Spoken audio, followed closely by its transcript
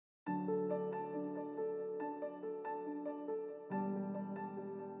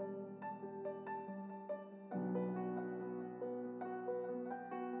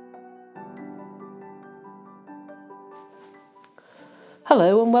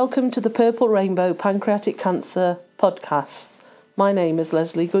Hello and welcome to the Purple Rainbow Pancreatic Cancer Podcasts. My name is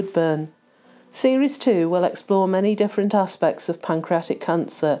Leslie Goodburn. Series 2 will explore many different aspects of pancreatic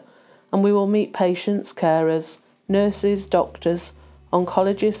cancer, and we will meet patients, carers, nurses, doctors,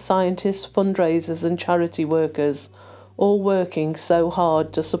 oncologists, scientists, fundraisers and charity workers, all working so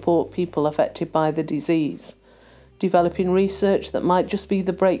hard to support people affected by the disease, developing research that might just be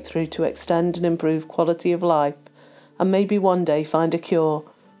the breakthrough to extend and improve quality of life, and maybe one day find a cure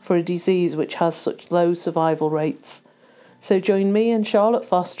for a disease which has such low survival rates. So join me and Charlotte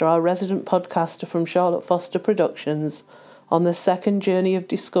Foster, our resident podcaster from Charlotte Foster Productions, on the second journey of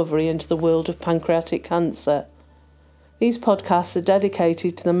discovery into the world of pancreatic cancer. These podcasts are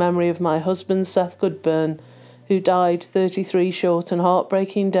dedicated to the memory of my husband Seth Goodburn, who died 33 short and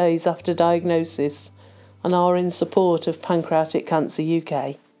heartbreaking days after diagnosis, and are in support of Pancreatic Cancer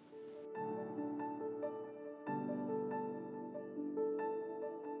UK.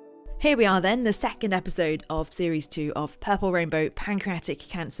 Here we are then, the second episode of Series 2 of Purple Rainbow Pancreatic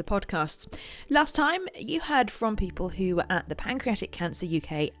Cancer Podcasts. Last time, you heard from people who were at the Pancreatic Cancer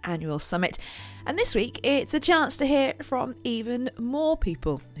UK Annual Summit, and this week it's a chance to hear from even more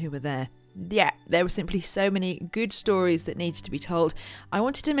people who were there. Yeah, there were simply so many good stories that needed to be told. I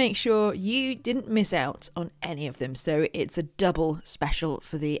wanted to make sure you didn't miss out on any of them, so it's a double special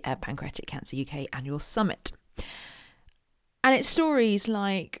for the Pancreatic Cancer UK Annual Summit. And it's stories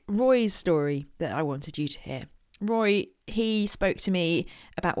like Roy's story that I wanted you to hear. Roy, he spoke to me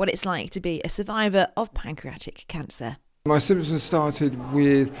about what it's like to be a survivor of pancreatic cancer. My symptoms started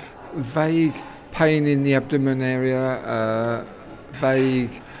with vague pain in the abdomen area, vague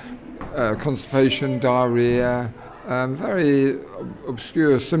constipation, diarrhea, very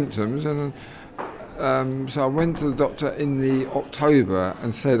obscure symptoms. And so I went to the doctor in the October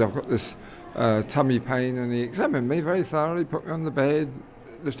and said, I've got this tummy pain, and he examined me very thoroughly, put me on the bed,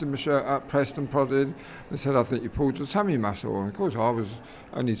 lifted my shirt up, pressed and prodded, and said, I think you pulled your tummy muscle. And of course I was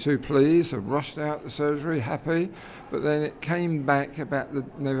only too pleased. I rushed out the surgery, happy, but then it came back about the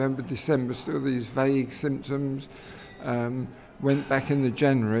November, December, still these vague symptoms. Went back in the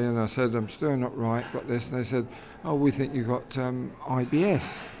January and I said, I'm still not right, got this. And they said, oh, we think you got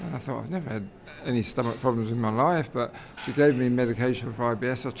IBS. And I thought, I've never had any stomach problems in my life, but she gave me medication for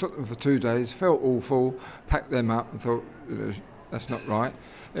IBS. I took them for 2 days, felt awful, packed them up and thought, that's not right.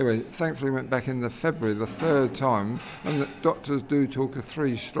 Anyway, thankfully went back in the February, the third time, and the doctors do talk of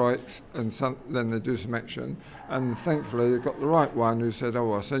 3 strikes and then they do some action. And thankfully they got the right one who said,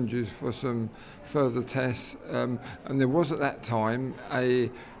 oh, I'll send you for some further tests. And there was at that time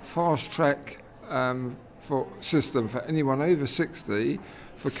a fast track system for anyone over 60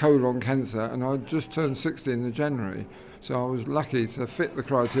 for colon cancer, and I'd just turned 60 in January. So I was lucky to fit the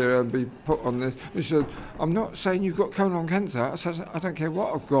criteria and be put on this. He said, I'm not saying you've got colon cancer. I said, I don't care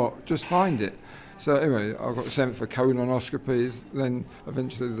what I've got, just find it. So anyway, I got sent for colonoscopies, then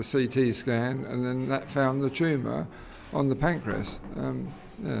eventually the CT scan, and then that found the tumour on the pancreas.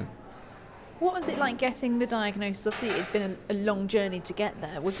 What was it like getting the diagnosis? Obviously it's been a long journey to get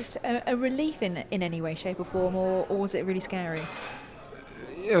there. Was it a relief in any way, shape or form, or was it really scary?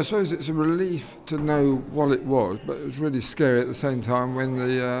 Yeah, I suppose it's a relief to know what it was, but it was really scary at the same time when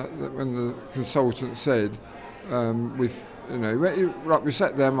the consultant said, we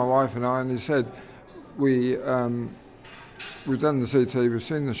sat down, my wife and I, and he said, we've done the CT, we've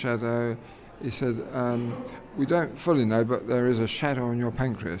seen the shadow. He said, we don't fully know, but there is a shadow on your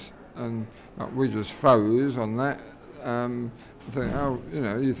pancreas, and we just froze on that. I think,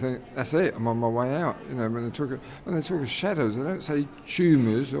 you think that's it. I'm on my way out. When they talk of shadows, they don't say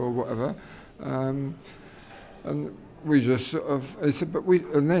tumours or whatever. And we just sort of. He said,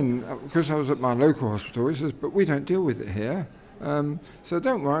 and then because I was at my local hospital, he says, but we don't deal with it here. So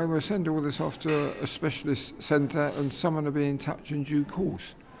don't worry, we'll send all this off to a specialist centre, and someone will be in touch in due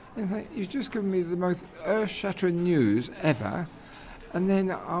course. And I think you've just given me the most earth-shattering news ever. And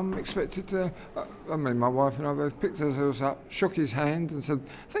then I'm expected to, my wife and I both picked ourselves up, shook his hand and said,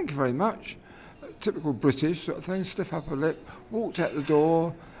 thank you very much. Typical British sort of thing, stiff upper lip, walked out the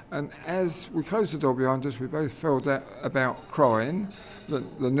door, and as we closed the door behind us, we both fell about crying.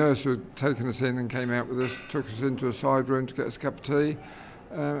 The nurse who had taken us in and came out with us took us into a side room to get us a cup of tea,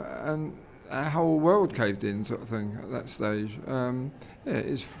 and our whole world caved in sort of thing at that stage.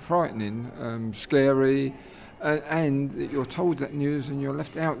 It's frightening, scary. And you're told that news and you're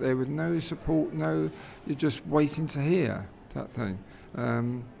left out there with no support, you're just waiting to hear that thing.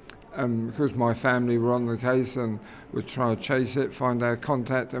 Because my family were on the case and were trying to chase it, find our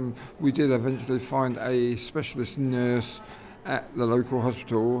contact, and we did eventually find a specialist nurse at the local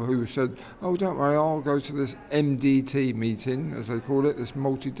hospital who said, oh, don't worry, I'll go to this MDT meeting, as they call it, this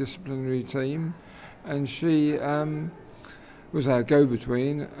multidisciplinary team. And she was our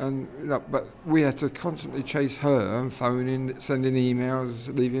go-between, and but we had to constantly chase her and phoning, sending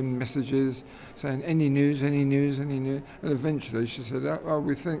emails, leaving messages, saying any news, and eventually she said, oh,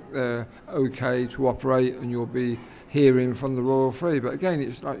 we think they're okay to operate and you'll be hearing from the Royal Free. But again,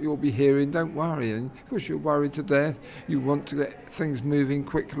 it's like, you'll be hearing, don't worry, and of course you're worried to death, you want to get things moving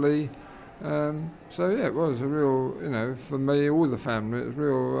quickly. So yeah, it was a real, for me, all the family, it was a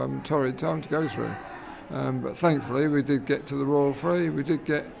real torrid time to go through. But thankfully we did get to the Royal Free, we did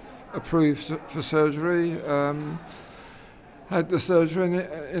get approved for surgery, had the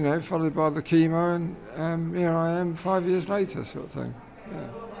surgery, followed by the chemo, and here I am 5 years later, sort of thing. Yeah.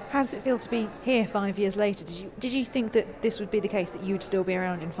 How does it feel to be here 5 years later? Did you think that this would be the case, that you would still be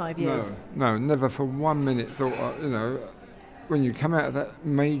around in 5 years? No, never for 1 minute thought, when you come out of that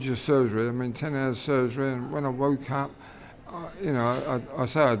major surgery, 10 hours surgery, and when I woke up, I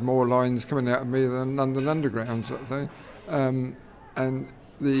say I had more lines coming out of me than London Underground, sort of thing. And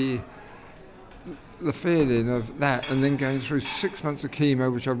the feeling of that, and then going through 6 months of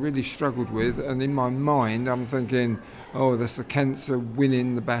chemo, which I really struggled with, and in my mind I'm thinking, oh, that's the cancer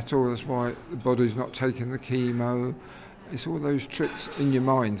winning the battle, that's why the body's not taking the chemo. It's all those tricks in your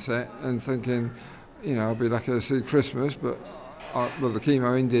mindset, and thinking, I'll be lucky to see Christmas, but the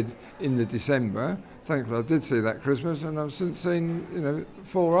chemo ended in the December. Thankfully I did see that Christmas, and I've since seen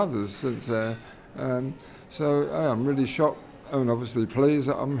 4 others since there. So I'm really shocked and obviously pleased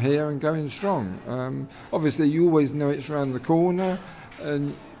that I'm here and going strong. Obviously you always know it's around the corner,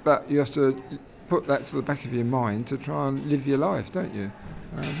 but you have to put that to the back of your mind to try and live your life, don't you?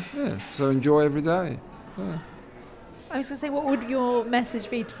 So enjoy every day. Yeah. I was going to say, what would your message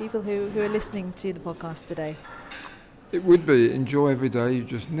be to people who are listening to the podcast today? It would be enjoy every day. You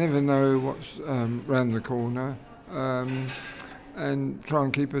just never know what's round the corner, and try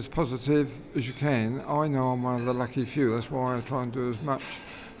and keep as positive as you can. I know I'm one of the lucky few. That's why I try and do as much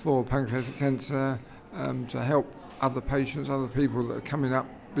for pancreatic cancer to help other patients, other people that are coming up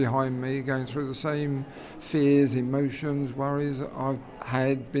behind me, going through the same fears, emotions, worries that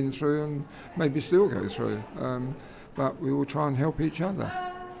I've been through and maybe still go through. But we will try and help each other.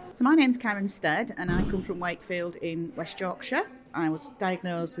 So my name's Karen Stead, and I come from Wakefield in West Yorkshire. I was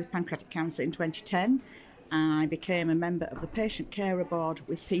diagnosed with pancreatic cancer in 2010. I became a member of the Patient Carer Board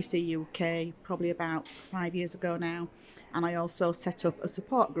with PC UK probably about 5 years ago now, and I also set up a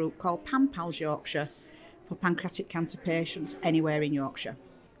support group called PanPals Yorkshire for pancreatic cancer patients anywhere in Yorkshire.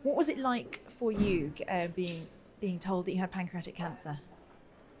 What was it like for you being told that you had pancreatic cancer?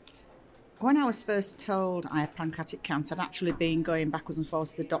 When I was first told I had pancreatic cancer, I'd actually been going backwards and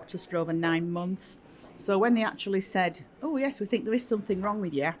forwards to the doctors for over 9 months. So when they actually said, oh yes, we think there is something wrong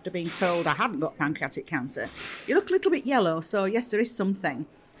with you, after being told I hadn't got pancreatic cancer, you look a little bit yellow, so yes, there is something.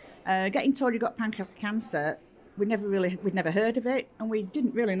 Getting told you got pancreatic cancer, we'd never heard of it, and we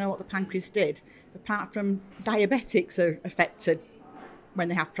didn't really know what the pancreas did, apart from diabetics are affected when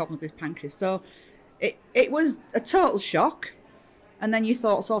they have problems with pancreas. So it was a total shock. And then your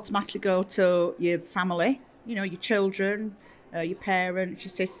thoughts automatically go to your family, your children, your parents,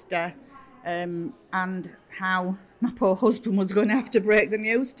 your sister, and how my poor husband was going to have to break the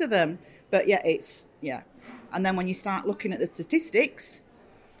news to them. But yeah. And then when you start looking at the statistics,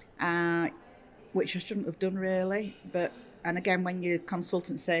 which I shouldn't have done really, and again, when your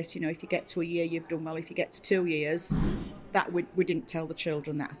consultant says, if you get to a year, you've done well. If you get to 2 years, that we didn't tell the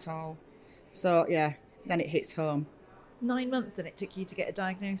children that at all. So yeah, then it hits home. 9 months then it took you to get a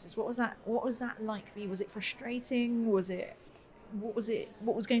diagnosis. What was that like for you? Was it frustrating? What was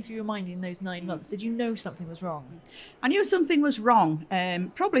going through your mind in those 9 months? Did you know something was wrong? I knew something was wrong,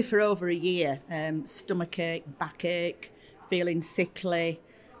 probably for over a year. Stomachache, backache, feeling sickly,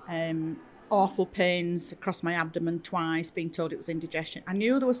 awful pains across my abdomen twice, being told it was indigestion. I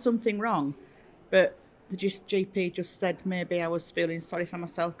knew there was something wrong, but the GP just said maybe I was feeling sorry for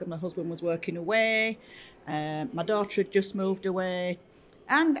myself because my husband was working away. My daughter had just moved away,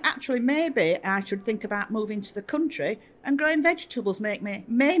 and actually maybe I should think about moving to the country and growing vegetables may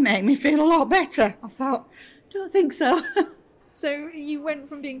make me feel a lot better. I thought, don't think so. So you went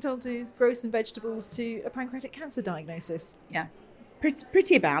from being told to grow some vegetables to a pancreatic cancer diagnosis? Yeah,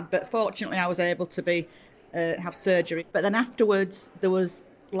 pretty bad, but fortunately I was able to have surgery. But then afterwards there was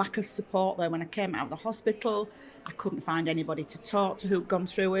lack of support there. When I came out of the hospital, I couldn't find anybody to talk to who'd gone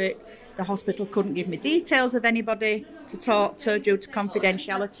through it. The hospital couldn't give me details of anybody to talk to due to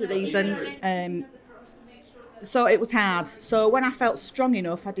confidentiality reasons. So it was hard. So when I felt strong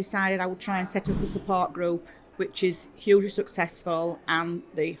enough, I decided I would try and set up a support group which is hugely successful, and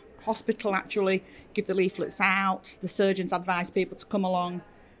the hospital actually give the leaflets out. The surgeons advise people to come along,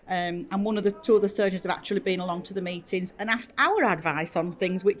 and two of the surgeons have actually been along to the meetings and asked our advice on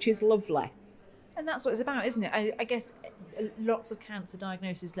things, which is lovely. And that's what it's about, isn't it? I guess lots of cancer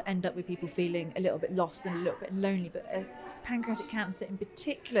diagnoses end up with people feeling a little bit lost and a little bit lonely, but pancreatic cancer in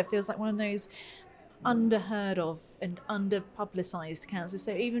particular feels like one of those underheard of and under-publicised cancers,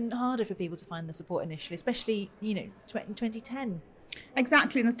 so even harder for people to find the support initially, especially, in 2010.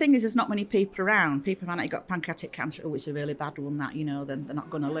 Exactly, and the thing is, there's not many people around. People find out you've got pancreatic cancer, it's a really bad one, that, then they're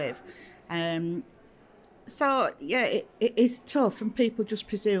not going to live. So, yeah, it is tough, and people just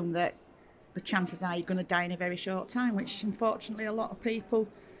presume that the chances are you're going to die in a very short time, which unfortunately a lot of people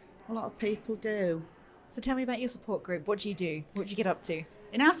do. So tell me about your support group. What do you do? What do you get up to?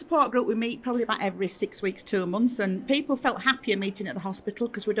 In our support group, we meet probably about every 6 weeks, 2 months, and people felt happier meeting at the hospital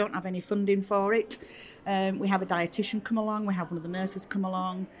because we don't have any funding for it. We have a dietitian come along, we have one of the nurses come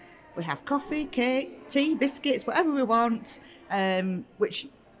along, we have coffee, cake, tea, biscuits, whatever we want, which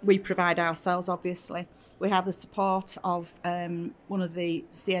we provide ourselves, obviously. We have the support of one of the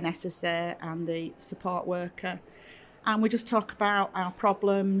CNSs there and the support worker. And we just talk about our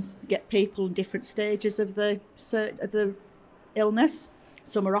problems, get people in different stages of the illness.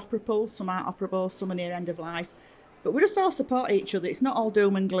 Some are operable, some aren't operable, some are near end of life. But we just all support each other. It's not all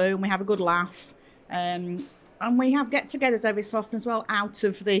doom and gloom. We have a good laugh. And we have get-togethers every so often as well, out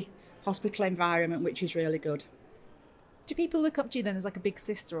of the hospital environment, which is really good. Do people look up to you then as like a big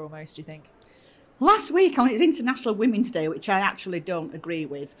sister almost, do you think? Last week, it's International Women's Day, which I actually don't agree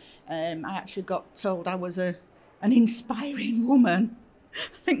with. I actually got told I was an inspiring woman.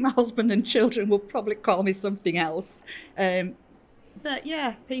 I think my husband and children will probably call me something else. But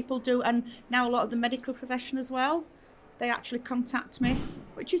yeah, people do. And now a lot of the medical profession as well, they actually contact me,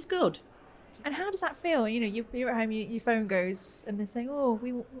 which is good. And how does that feel? You're at home, your phone goes and they're saying, oh,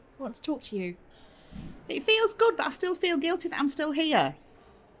 we want to talk to you. It feels good, but I still feel guilty that I'm still here.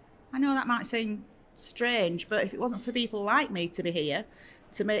 I know that might seem strange, but if it wasn't for people like me to be here,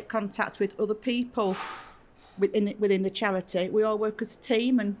 to make contact with other people within the charity, we all work as a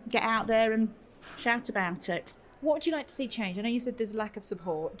team and get out there and shout about it. What would you like to see change? I know you said there's lack of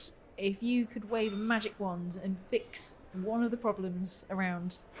support. If you could wave a magic wand and fix one of the problems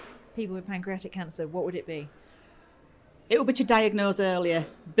around people with pancreatic cancer, what would it be? It would be to diagnose earlier.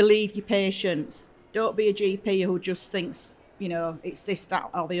 Believe your patients. Don't be a GP who just thinks, it's this, that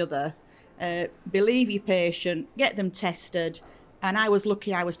or the other. Believe your patient, get them tested. And I was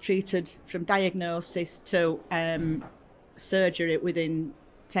lucky I was treated from diagnosis to surgery within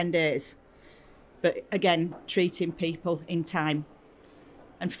 10 days. But again, treating people in time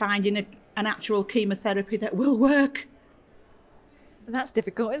and finding an actual chemotherapy that will work. And that's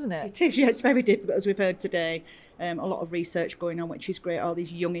difficult, isn't it? It is, yeah, it's very difficult, as we've heard today. A lot of research going on, which is great, all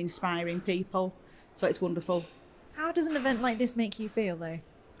these young, inspiring people. So it's wonderful. How does an event like this make you feel, though?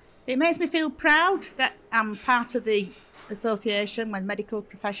 It makes me feel proud that I'm part of the association with medical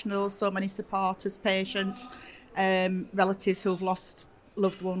professionals, so many supporters, patients, relatives who've lost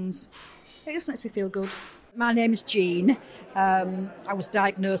loved ones. It just makes me feel good. My name is Jean. I was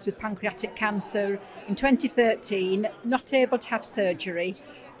diagnosed with pancreatic cancer in 2013, not able to have surgery,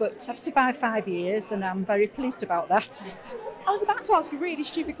 but I've survived 5 years and I'm very pleased about that. I was about to ask a really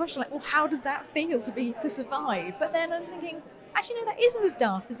stupid question, like, well, how does that feel to survive? But then I'm thinking, actually, no, that isn't as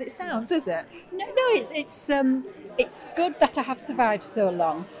daft as it sounds, is it? No, it's good that I have survived so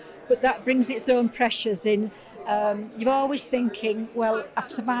long, but that brings its own pressures in. You're always thinking, well,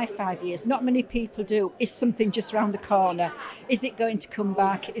 I've survived 5 years. Not many people do. Is something just around the corner? Is it going to come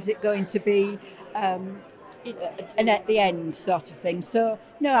back? Is it going to be an at the end sort of thing? So,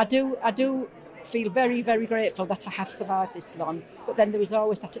 no, I do feel very, very grateful that I have survived this long. But then there is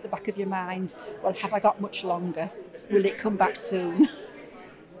always that at the back of your mind, well, have I got much longer? Will it come back soon?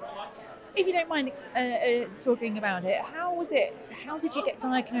 If you don't mind talking about it, how was it? How did you get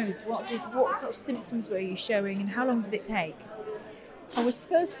diagnosed? What sort of symptoms were you showing, and how long did it take? I was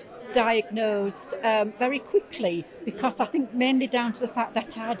first diagnosed very quickly because I think mainly down to the fact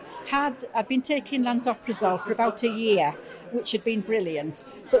that I'd been taking lansoprazole for about a year, which had been brilliant.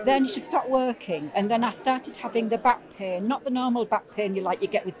 But then it stopped working, and then I started having the back pain, not the normal back pain you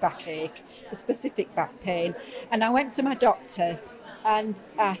get with backache, the specific back pain. And I went to my doctor. And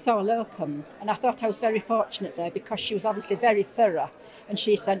I saw a locum, and I thought I was very fortunate there because she was obviously very thorough, and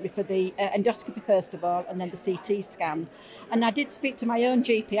she sent me for the endoscopy first of all and then the CT scan. And I did speak to my own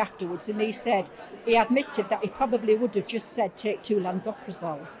GP afterwards, and he admitted that he probably would have just said take 2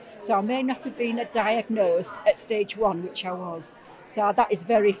 lansoprazole. So I may not have been diagnosed at stage 1, which I was. So that is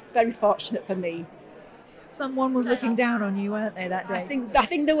very, very fortunate for me. Someone was looking down on you, weren't they, that day? I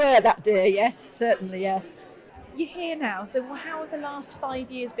think they were that day, yes, certainly, yes. You're here now, so how have the last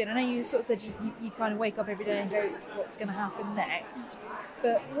 5 years been? I know you sort of said you kind of wake up every day and go, what's going to happen next?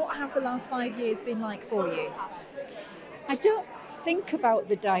 But what have the last 5 years been like for you? I don't think about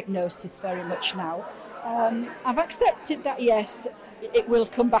the diagnosis very much now. I've accepted that, yes, it will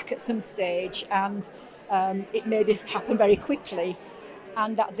come back at some stage, and it may happen very quickly,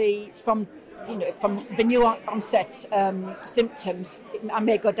 and that from the new onset symptoms, I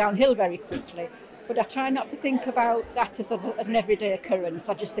may go downhill very quickly. But I try not to think about that as an everyday occurrence.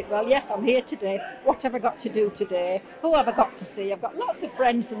 I just think, well, yes, I'm here today. What have I got to do today? Who have I got to see? I've got lots of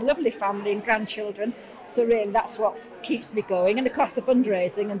friends and lovely family and grandchildren. So really, that's what keeps me going. And of course, the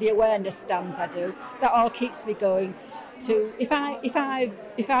fundraising and the awareness stands I do, that all keeps me going. If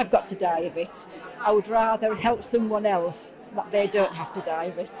I've got to die of it, I would rather help someone else so that they don't have to die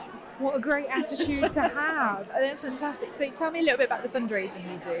of it. What a great attitude to have. That's fantastic. So tell me a little bit about the fundraising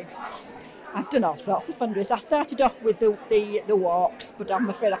you do. I've done all sorts of fundraisers. I started off with the walks, but I'm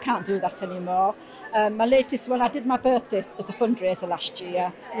afraid I can't do that anymore. My latest one, I did my birthday as a fundraiser last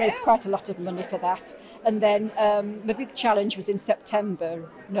year. Raised quite a lot of money for that. And then my big challenge was in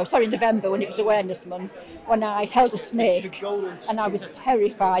November, when it was Awareness Month, when I held a snake, and I was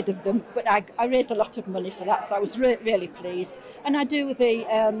terrified of them. But I raised a lot of money for that, so I was really pleased. And I do the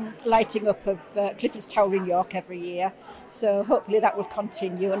lighting up of Clifford's Tower in York every year. So hopefully that will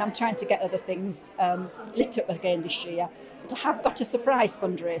continue, and I'm trying to get other things lit up again this year. But I have got a surprise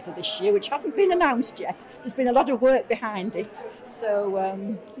fundraiser this year, which hasn't been announced yet. There's been a lot of work behind it.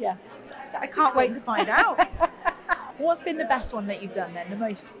 So, yeah. I can't wait to find out. What's been the best one that you've done then, the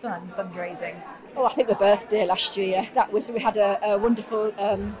most fun fundraising? Oh, I think the birthday last year. We had a wonderful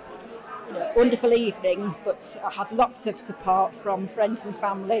wonderful evening, but I had lots of support from friends and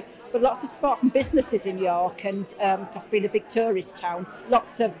family, but lots of support from businesses in York, and it's been a big tourist town.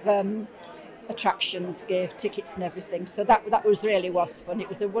 Lots of attractions gave tickets and everything, so that was fun. It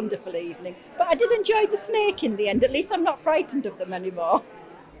was a wonderful evening, but I did enjoy the snake in the end. At least I'm not frightened of them anymore.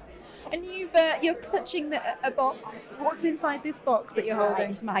 And you're clutching a box. What's inside this box that you're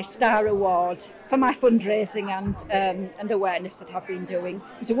holding? It's my Star Award for my fundraising and awareness that I've been doing.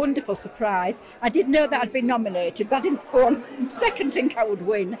 It was a wonderful surprise. I did know that I'd been nominated, but I didn't for one second think I would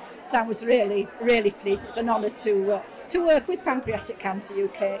win. So I was really pleased. It's an honour to work with Pancreatic Cancer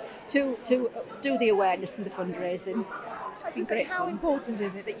UK to do the awareness and the fundraising. So how important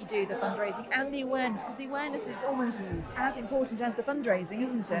is it that you do the fundraising and the awareness? Because the awareness is almost as important as the fundraising,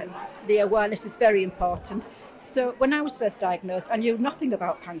 isn't it? The awareness is very important. So when I was first diagnosed, I knew nothing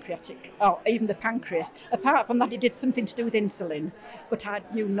about pancreatic, or even the pancreas, apart from that it did something to do with insulin, but I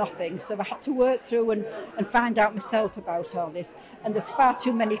knew nothing. So I had to work through and find out myself about all this. And there's far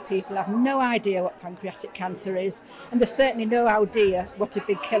too many people who have no idea what pancreatic cancer is, and there's certainly no idea what a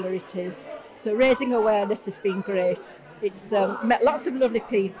big killer it is. So raising awareness has been great. It's met lots of lovely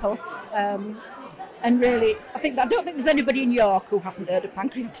people, and really, I don't think there's anybody in York who hasn't heard of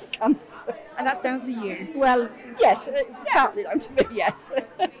pancreatic cancer. And that's down to you? Well, yes, partly down to me, yes.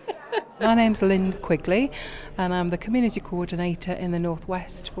 My name's Lynn Quigley, and I'm the Community Coordinator in the North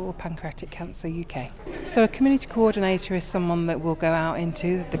West for Pancreatic Cancer UK. So a Community Coordinator is someone that will go out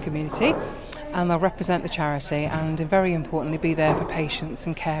into the community and they'll represent the charity and, very importantly, be there for patients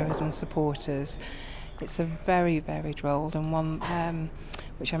and carers and supporters. It's a very varied role, and one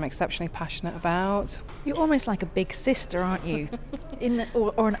which I'm exceptionally passionate about. You're almost like a big sister, aren't you?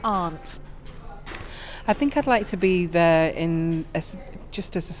 or an aunt. I think I'd like to be there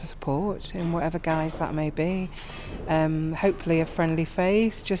just as a support in whatever guise that may be. Hopefully a friendly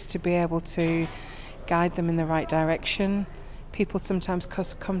face, just to be able to guide them in the right direction. People sometimes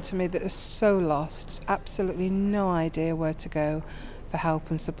come to me that are so lost, absolutely no idea where to go for help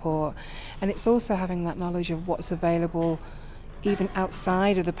and support. And it's also having that knowledge of what's available even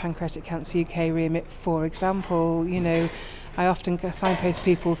outside of the Pancreatic Cancer UK remit. For example, I often signpost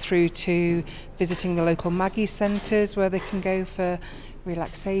people through to visiting the local Maggie's centres where they can go for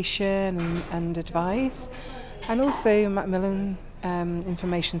relaxation and advice, and also Macmillan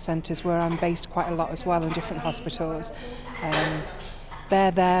information centres where I'm based quite a lot as well in different hospitals.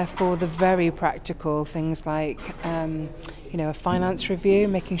 They're there for the very practical things like a finance review,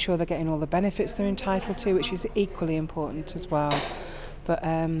 making sure they're getting all the benefits they're entitled to, which is equally important as well. But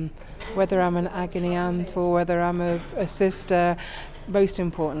whether I'm an agony aunt or whether I'm a sister, most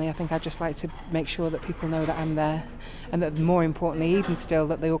importantly, I think I'd just like to make sure that people know that I'm there, and that more importantly, even still,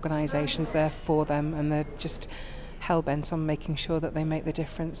 that the organisation's there for them, and they're just hell-bent on making sure that they make the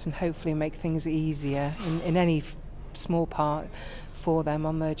difference and hopefully make things easier in any small part for them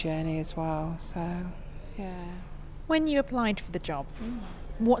on their journey as well. So Yeah. When you applied for the job,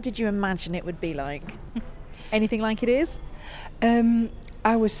 what did you imagine it would be like? Anything like it is?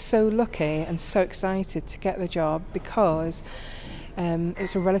 I was so lucky and so excited to get the job because it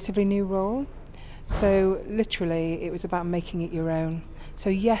was a relatively new role. So literally it was about making it your own. So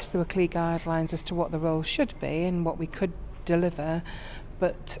yes, there were clear guidelines as to what the role should be and what we could deliver,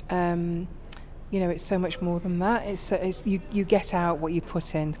 but it's so much more than that. It's you get out what you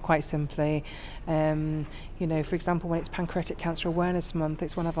put in, quite simply. For example, when it's Pancreatic Cancer Awareness Month,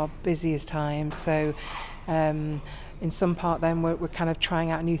 it's one of our busiest times. So in some part then we're kind of trying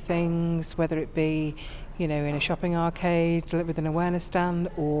out new things, whether it be in a shopping arcade with an awareness stand,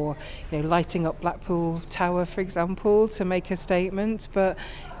 or lighting up Blackpool Tower, for example, to make a statement. But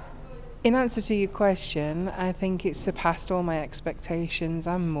in answer to your question, I think it's surpassed all my expectations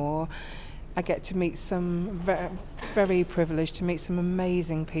and more. I get to meet some very privileged to meet some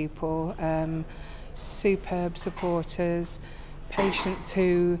amazing people, superb supporters, patients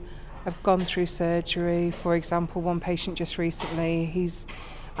who have gone through surgery. For example, one patient just recently,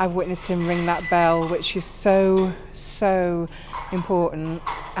 I've witnessed him ring that bell, which is so important.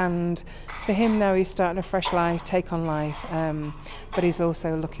 And for him now, he's starting a fresh life, take on life. But he's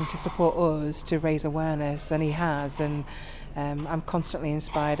also looking to support us to raise awareness, and he has. And I'm constantly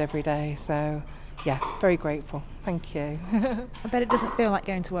inspired every day. So, yeah, very grateful. Thank you. I bet it doesn't feel like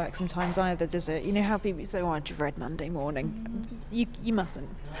going to work sometimes either, does it? You know how people say, I dread Monday morning. You mustn't.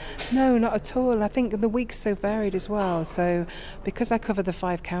 No, not at all. I think the week's so varied as well. So because I cover the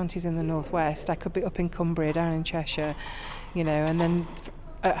 5 counties in the northwest, I could be up in Cumbria, down in Cheshire, and then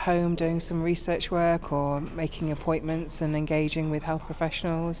at home doing some research work or making appointments and engaging with health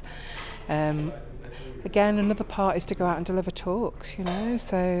professionals. Again, another part is to go out and deliver talks,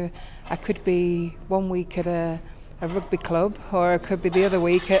 so I could be one week at a rugby club, or I could be the other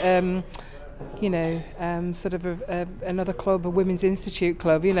week at another club, a Women's Institute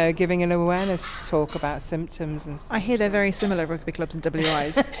club, giving an awareness talk about symptoms. And I hear they're very similar, rugby clubs and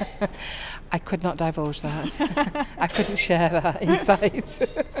WIs. I could not divulge that. I couldn't share that insight.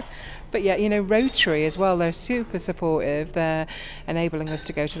 But yeah, Rotary as well, they're super supportive. They're enabling us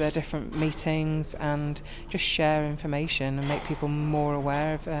to go to their different meetings and just share information and make people more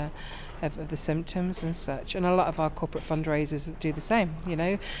aware of the symptoms and such. And a lot of our corporate fundraisers do the same,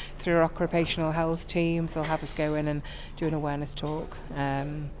 through our occupational health teams. They'll have us go in and do an awareness talk.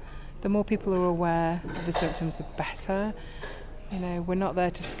 The more people are aware of the symptoms, the better. We're not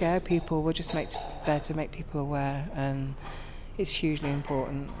there to scare people, we're just there to make people aware, and it's hugely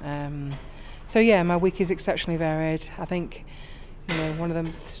important. So yeah, my week is exceptionally varied. I think, one of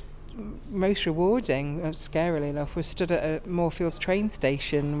the most rewarding, scarily enough, was stood at a Moorfields train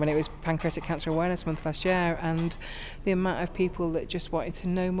station when it was Pancreatic Cancer Awareness Month last year, and the amount of people that just wanted to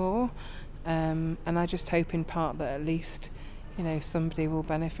know more. And I just hope in part that at least, somebody will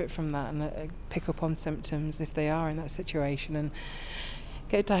benefit from that and pick up on symptoms if they are in that situation and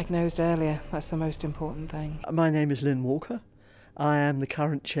get diagnosed earlier. That's the most important thing. My name is Lynn Walker. I am the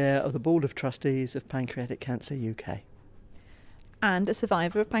current chair of the Board of Trustees of Pancreatic Cancer UK. And a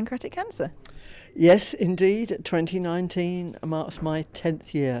survivor of pancreatic cancer. Yes, indeed. 2019 marks my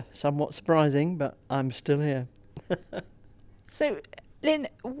 10th year. Somewhat surprising, but I'm still here. So, Lynn,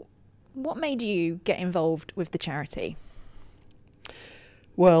 what made you get involved with the charity?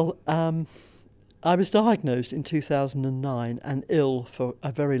 Well, I was diagnosed in 2009 and ill for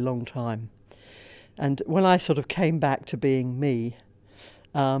a very long time. And when I sort of came back to being me,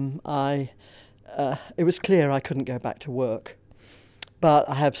 it was clear I couldn't go back to work. But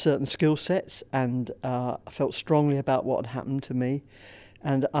I have certain skill sets, and I felt strongly about what had happened to me.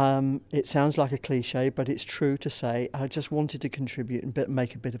 And it sounds like a cliche, but it's true to say I just wanted to contribute and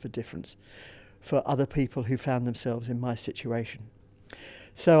make a bit of a difference for other people who found themselves in my situation.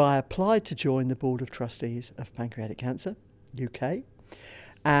 So I applied to join the Board of Trustees of Pancreatic Cancer UK,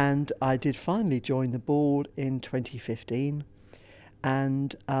 and I did finally join the board in 2015.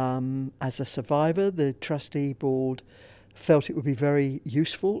 And as a survivor, the trustee board felt it would be very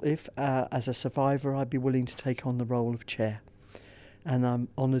useful if, as a survivor, I'd be willing to take on the role of chair. And I'm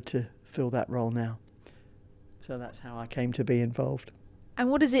honoured to fill that role now. So that's how I came to be involved. And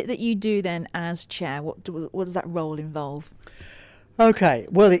what is it that you do then as chair? What does that role involve? Okay,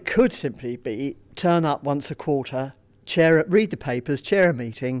 well, it could simply be turn up once a quarter, read the papers, chair a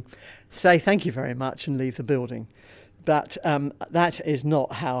meeting, say thank you very much and leave the building. But that is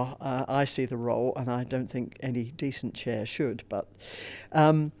not how I see the role, and I don't think any decent chair should. But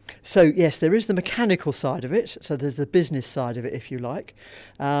so, yes, there is the mechanical side of it. So there's the business side of it, if you like.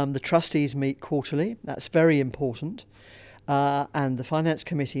 The trustees meet quarterly. That's very important. and the Finance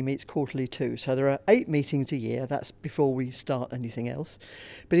Committee meets quarterly too. So there are 8 meetings a year. That's before we start anything else.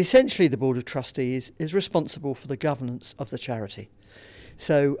 But essentially the Board of Trustees is responsible for the governance of the charity.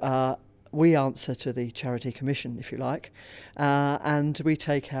 So we answer to the Charity Commission, if you like, and we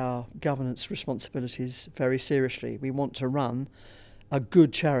take our governance responsibilities very seriously. We want to run a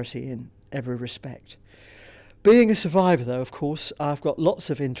good charity in every respect. Being a survivor, though, of course, I've got lots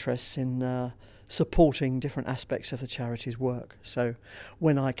of interests in supporting different aspects of the charity's work. So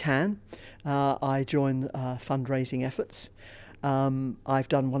when I can, I join fundraising efforts. I've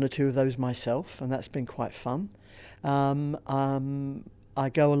done 1 or 2 of those myself, and that's been quite fun. I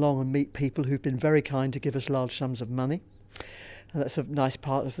go along and meet people who've been very kind to give us large sums of money. And that's a nice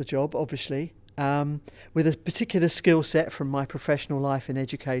part of the job, obviously. With a particular skill set from my professional life in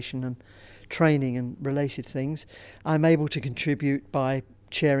education and training and related things, I'm able to contribute by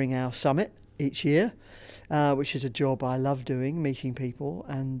chairing our summit each year, which is a job I love doing, meeting people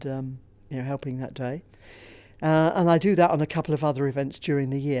and helping that day. And I do that on a couple of other events during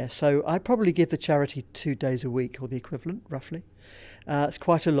the year. So I probably give the charity 2 days a week, or the equivalent, roughly. It's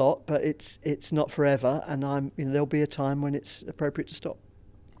quite a lot, but it's not forever, and there'll be a time when it's appropriate to stop.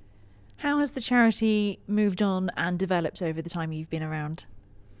 How has the charity moved on and developed over the time you've been around?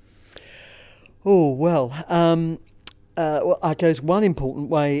 Oh, well, I guess one important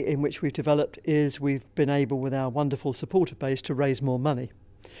way in which we've developed is we've been able, with our wonderful supporter base, to raise more money.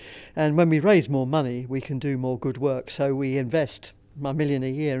 And when we raise more money, we can do more good work. So we invest $1 million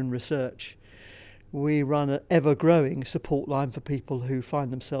a year in research. We run an ever-growing support line for people who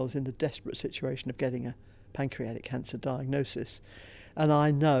find themselves in the desperate situation of getting a pancreatic cancer diagnosis. And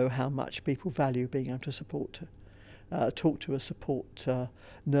I know how much people value being able to talk to a support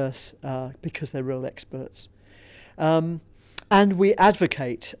nurse because they're real experts. And we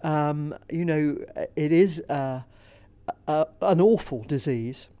advocate. It is an awful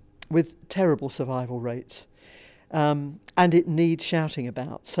disease with terrible survival rates. And it needs shouting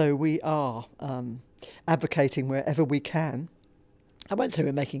about. So we are advocating wherever we can. I won't say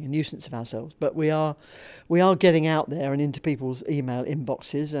we're making a nuisance of ourselves, but we are getting out there and into people's email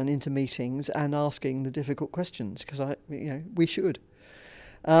inboxes and into meetings and asking the difficult questions, because we should.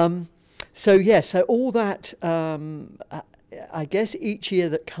 So all that. I guess each year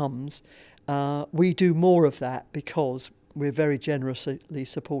that comes, we do more of that because we're very generously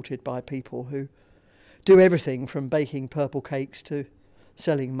supported by people who do everything from baking purple cakes to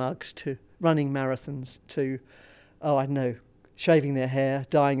selling mugs to running marathons to, shaving their hair,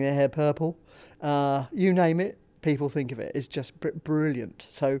 dyeing their hair purple. You name it, people think of it. It's just brilliant.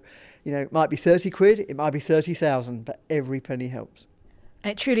 So, it might be 30 quid, it might be 30,000, but every penny helps.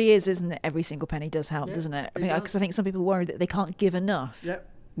 And it truly is, isn't it? Every single penny does help, doesn't it? Because I think some people worry that they can't give enough.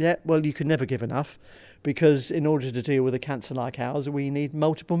 Yeah, well, you can never give enough, because in order to deal with a cancer like ours, we need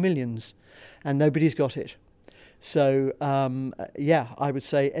multiple millions, and nobody's got it. So, I would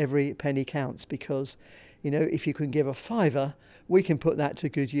say every penny counts, because, if you can give a £5, we can put that to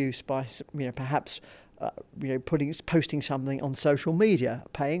good use by, perhaps, posting something on social media,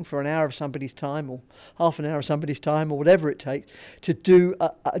 paying for an hour of somebody's time or half an hour of somebody's time or whatever it takes to do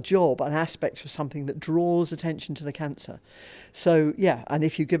a job, an aspect of something that draws attention to the cancer. So, and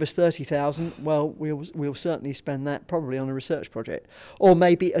if you give us 30,000, well, we'll certainly spend that probably on a research project, or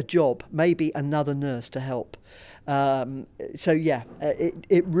maybe a job, maybe another nurse to help. It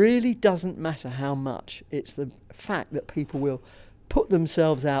really doesn't matter how much. It's the fact that people will put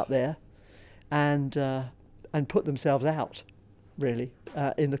themselves out there and put themselves out, really,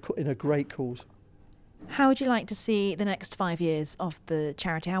 in a great cause. How would you like to see the next 5 years of the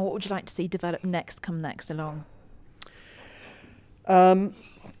charity? What would you like to see develop come next along?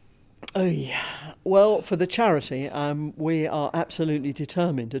 Well, for the charity, we are absolutely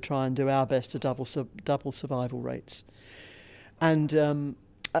determined to try and do our best to double survival rates. And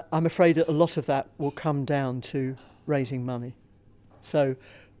I'm afraid that a lot of that will come down to raising money. So,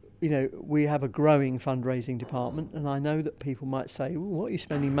 we have a growing fundraising department, and I know that people might say, well, what are you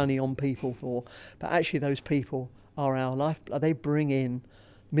spending money on people for? But actually those people are our lifeblood. They bring in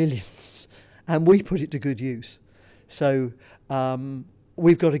millions, and we put it to good use. So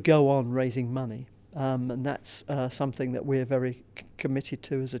we've got to go on raising money, and that's something that we're very committed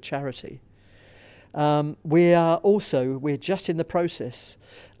to as a charity. We're just in the process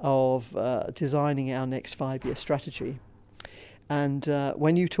of designing our next 5-year strategy. And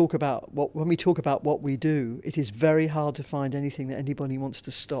when we talk about what we do, it is very hard to find anything that anybody wants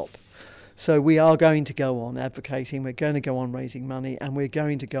to stop. So we are going to go on advocating, we're going to go on raising money, and we're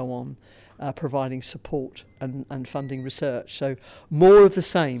going to go on providing support and funding research. So more of the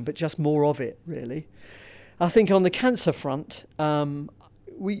same, but just more of it, really. I think on the cancer front,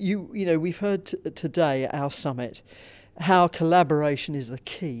 we've heard today at our summit how collaboration is the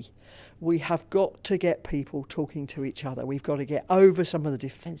key. We have got to get people talking to each other. We've got to get over some of the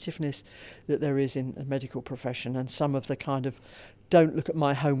defensiveness that there is in the medical profession and some of the kind of, don't look at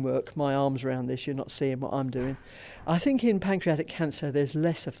my homework, my arm's around this, you're not seeing what I'm doing. I think in pancreatic cancer there's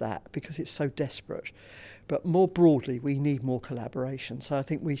less of that because it's so desperate. But more broadly, we need more collaboration. So I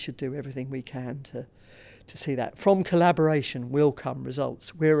think we should do everything we can to see that. From collaboration will come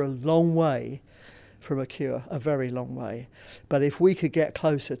results. We're a long way from a cure, a very long way. But if we could get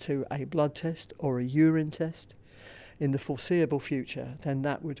closer to a blood test or a urine test in the foreseeable future, then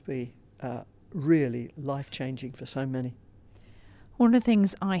that would be really life-changing for so many. One of the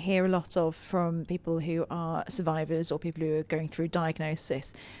things I hear a lot of from people who are survivors or people who are going through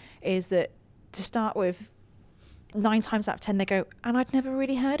diagnosis is that, to start with, 9 times out of 10 they go, and I'd never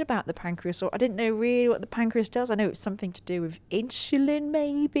really heard about the pancreas, or I didn't know really what the pancreas does. I know it's something to do with insulin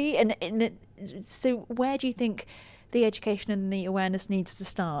maybe. So where do you think the education and the awareness needs to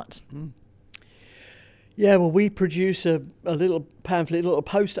start? Yeah, well, we produce a little pamphlet, a little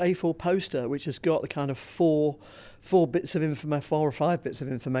A4 poster, which has got the kind of four or 5 bits of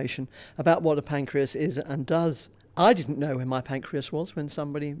information about what a pancreas is and does. I didn't know where my pancreas was when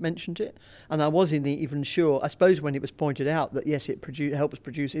somebody mentioned it, and I wasn't even sure. I suppose when it was pointed out that yes, it helps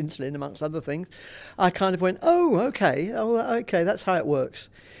produce insulin amongst other things, I kind of went, okay, that's how it works.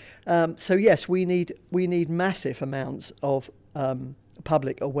 So yes, we need massive amounts of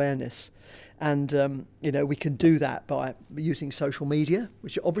public awareness, and we can do that by using social media,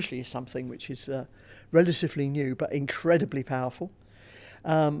 which obviously is something which is relatively new but incredibly powerful.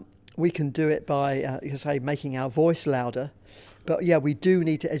 We can do it by, making our voice louder. But yeah, we do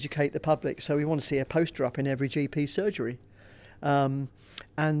need to educate the public. So we want to see a poster up in every GP surgery. Remind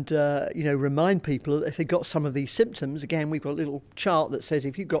people that if they've got some of these symptoms, again, we've got a little chart that says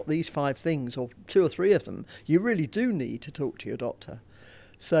if you've got these 5 things or 2 or 3 of them, you really do need to talk to your doctor.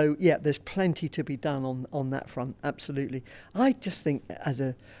 So yeah, there's plenty to be done on that front, absolutely. I just think as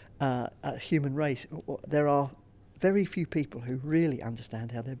a human race, there are very few people who really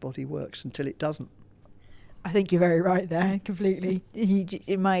understand how their body works until it doesn't. I think you're very right there, completely.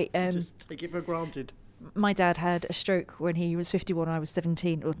 It might just take it for granted. My dad had a stroke when he was 51, I was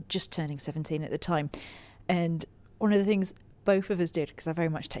 17, or just turning 17 at the time. And one of the things both of us did, because I very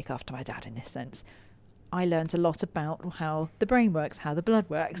much take after my dad in this sense, I learned a lot about how the brain works, how the blood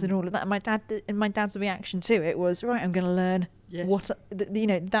works, and all of that. And my dad's reaction to it was, right, I'm going to learn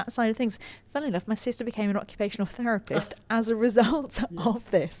that side of things. Funnily enough, my sister became an occupational therapist as a result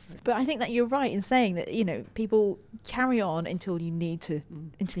of this. But I think that you're right in saying that people carry on until you need the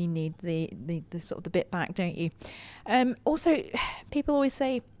sort of the bit back, don't you? Also, people always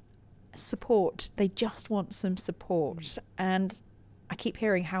say support. They just want some support, and I keep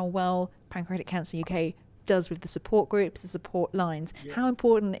hearing how well Pancreatic Cancer UK does with the support groups, the support lines. Yeah. How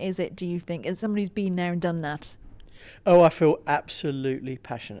important is it, do you think, as somebody who's been there and done that? Oh, I feel absolutely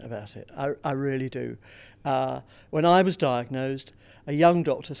passionate about it. I really do. When I was diagnosed, a young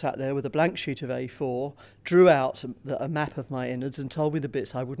doctor sat there with a blank sheet of A4, drew out a map of my innards and told me the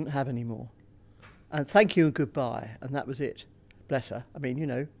bits I wouldn't have anymore. And thank you and goodbye. And that was it. Bless her. I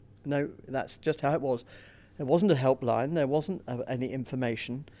mean, no, that's just how it was. There wasn't a helpline, there wasn't any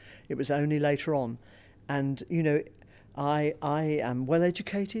information. It was only later on. And, I am well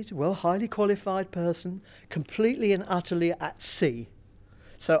educated, highly qualified person, completely and utterly at sea.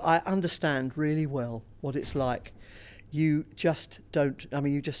 So I understand really well what it's like. You just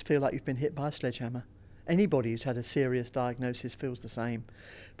feel like you've been hit by a sledgehammer. Anybody who's had a serious diagnosis feels the same.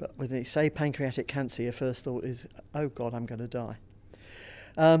 But when they say pancreatic cancer, your first thought is, oh God, I'm going to die.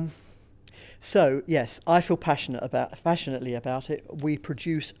 So yes, I feel passionately about it. We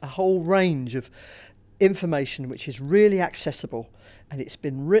produce a whole range of information which is really accessible, and it's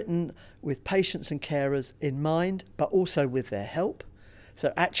been written with patients and carers in mind, but also with their help.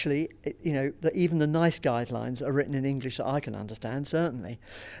 So actually, even the NICE guidelines are written in English that I can understand, certainly.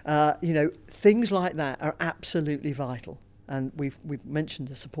 Things like that are absolutely vital. And we've mentioned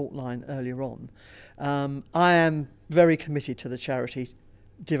the support line earlier on. I am very committed to the charity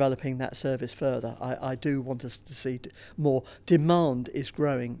developing that service further. I do want us to see more. Demand is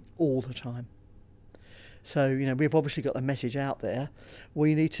growing all the time. So, we've obviously got a message out there.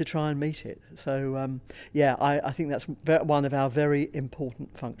 We need to try and meet it. So, I think that's one of our very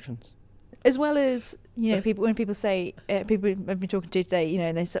important functions. As well as, people, when people say, people I've been talking to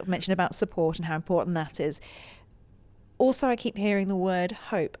today, they sort of mention about support and how important that is. also I keep hearing the word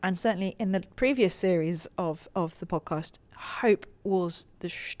hope, and certainly in the previous series of the podcast, hope was the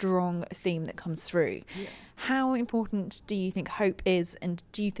strong theme that comes through. Yeah. How important do you think hope is, and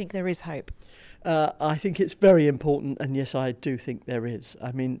do you think there is hope? I think it's very important, and yes, I do think there is.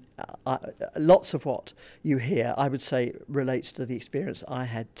 I mean, lots of what you hear, I would say, relates to the experience I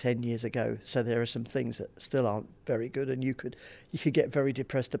had 10 years ago. So there are some things that still aren't very good, and you could get very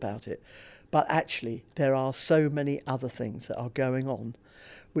depressed about it. But actually, there are so many other things that are going on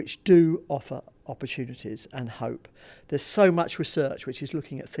which do offer opportunities and hope. There's so much research which is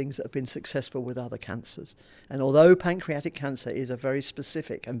looking at things that have been successful with other cancers. And although pancreatic cancer is a very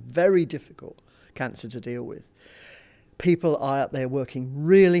specific and very difficult cancer to deal with, people are out there working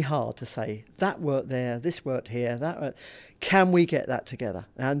really hard to say, that worked there, this worked here, that worked. Can we get that together?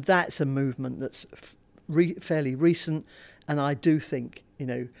 And that's a movement that's fairly recent, and I do think,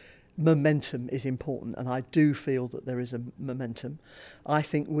 momentum is important, and I do feel that there is a momentum. I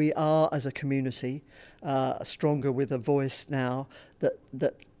think we are, as a community, stronger with a voice now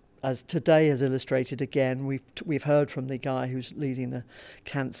that as today has illustrated again. We've heard from the guy who's leading the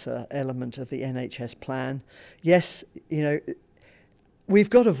cancer element of the NHS plan. Yes, we've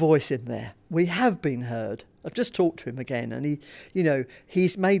got a voice in there. We have been heard. I've just talked to him again, and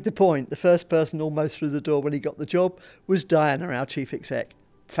he's made the point. The first person almost through the door when he got the job was Diana, our chief exec.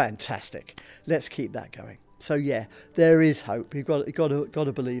 Fantastic. Let's keep that going. So yeah, there is hope. You've got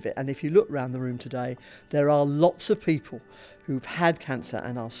to believe it. And if you look around the room today, there are lots of people who've had cancer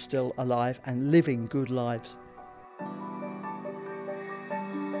and are still alive and living good lives.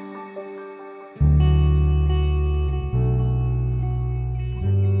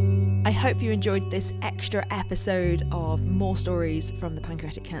 I hope you enjoyed this extra episode of More Stories from the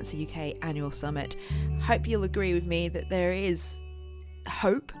Pancreatic Cancer UK Annual Summit. Hope you'll agree with me that there is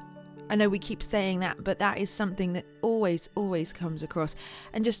hope. I know we keep saying that, but that is something that always comes across.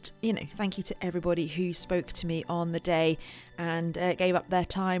 And just, thank you to everybody who spoke to me on the day and gave up their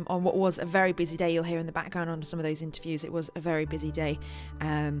time on what was a very busy day. You'll hear in the background on some of those interviews, it was a very busy day.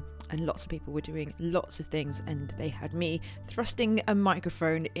 And lots of people were doing lots of things, and they had me thrusting a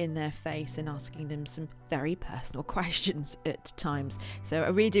microphone in their face and asking them some very personal questions at times. So I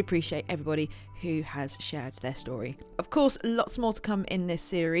really do appreciate everybody who has shared their story. Of course, lots more to come in this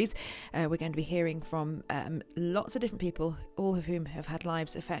series. We're going to be hearing from lots of different people, all of whom have had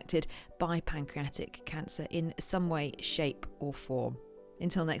lives affected by pancreatic cancer in some way, shape or form.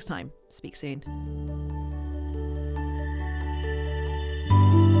 Until next time, speak soon.